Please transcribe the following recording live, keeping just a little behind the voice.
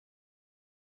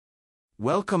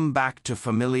Welcome back to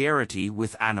Familiarity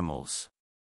with Animals.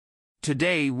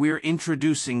 Today we're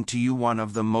introducing to you one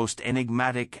of the most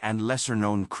enigmatic and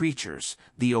lesser-known creatures,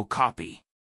 the Okapi.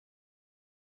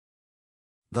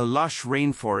 The lush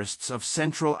rainforests of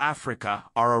Central Africa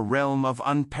are a realm of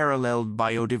unparalleled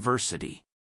biodiversity.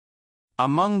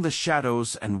 Among the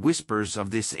shadows and whispers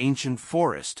of this ancient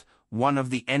forest, one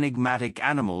of the enigmatic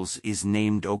animals is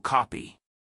named Okapi.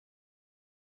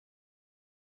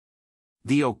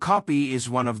 The Okapi is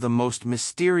one of the most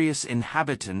mysterious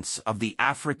inhabitants of the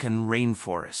African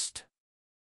rainforest.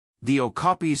 The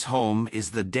Okapi's home is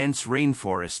the dense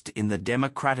rainforest in the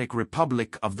Democratic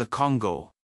Republic of the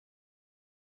Congo.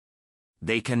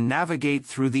 They can navigate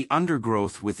through the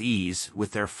undergrowth with ease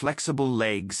with their flexible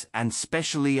legs and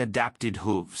specially adapted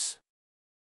hooves.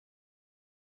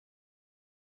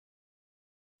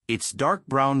 Its dark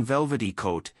brown velvety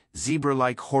coat,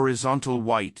 zebra-like horizontal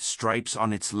white stripes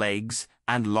on its legs,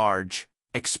 and large,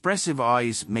 expressive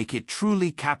eyes make it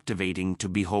truly captivating to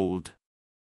behold.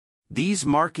 These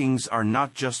markings are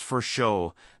not just for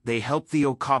show, they help the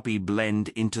Okapi blend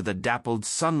into the dappled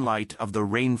sunlight of the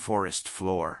rainforest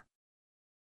floor.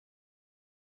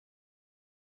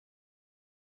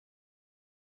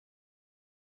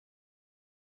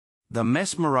 The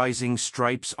mesmerizing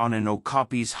stripes on an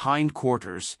Okapi's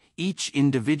hindquarters, each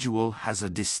individual has a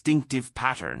distinctive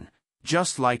pattern,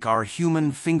 just like our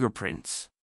human fingerprints.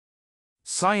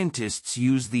 Scientists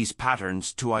use these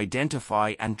patterns to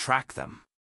identify and track them.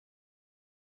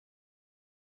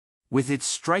 With its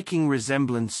striking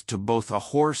resemblance to both a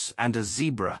horse and a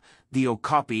zebra, the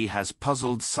Okapi has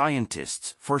puzzled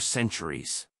scientists for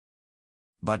centuries.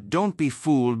 But don't be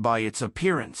fooled by its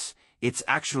appearance. It's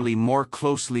actually more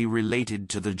closely related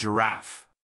to the giraffe.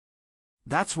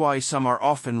 That's why some are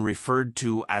often referred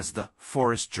to as the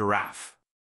forest giraffe.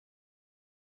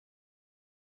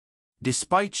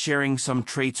 Despite sharing some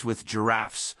traits with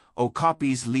giraffes,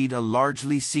 Okapis lead a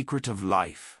largely secretive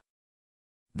life.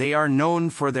 They are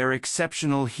known for their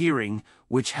exceptional hearing,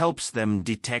 which helps them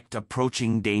detect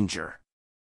approaching danger.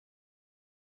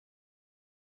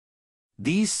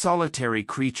 These solitary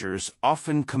creatures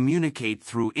often communicate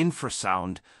through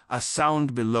infrasound, a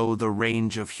sound below the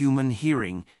range of human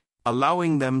hearing,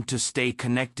 allowing them to stay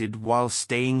connected while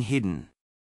staying hidden.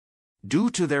 Due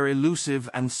to their elusive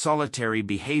and solitary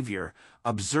behavior,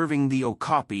 observing the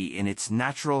Okapi in its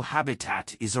natural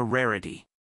habitat is a rarity.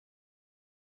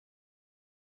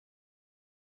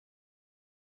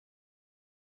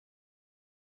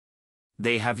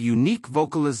 They have unique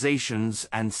vocalizations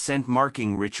and scent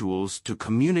marking rituals to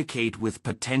communicate with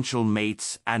potential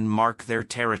mates and mark their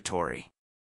territory.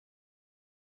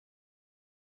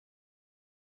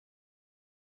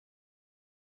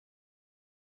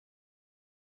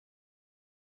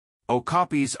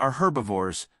 Okapis are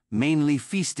herbivores, mainly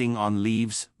feasting on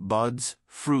leaves, buds,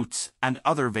 fruits, and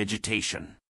other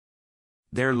vegetation.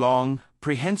 Their long,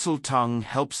 prehensile tongue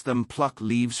helps them pluck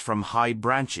leaves from high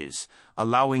branches,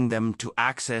 allowing them to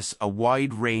access a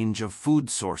wide range of food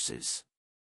sources.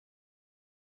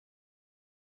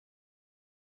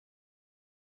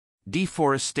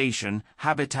 Deforestation,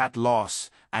 habitat loss,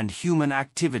 and human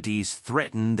activities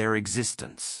threaten their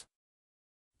existence.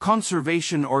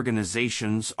 Conservation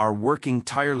organizations are working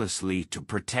tirelessly to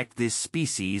protect this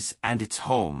species and its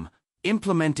home,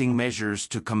 implementing measures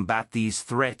to combat these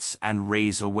threats and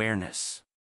raise awareness.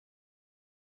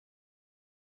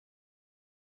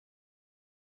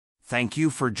 Thank you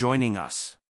for joining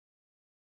us.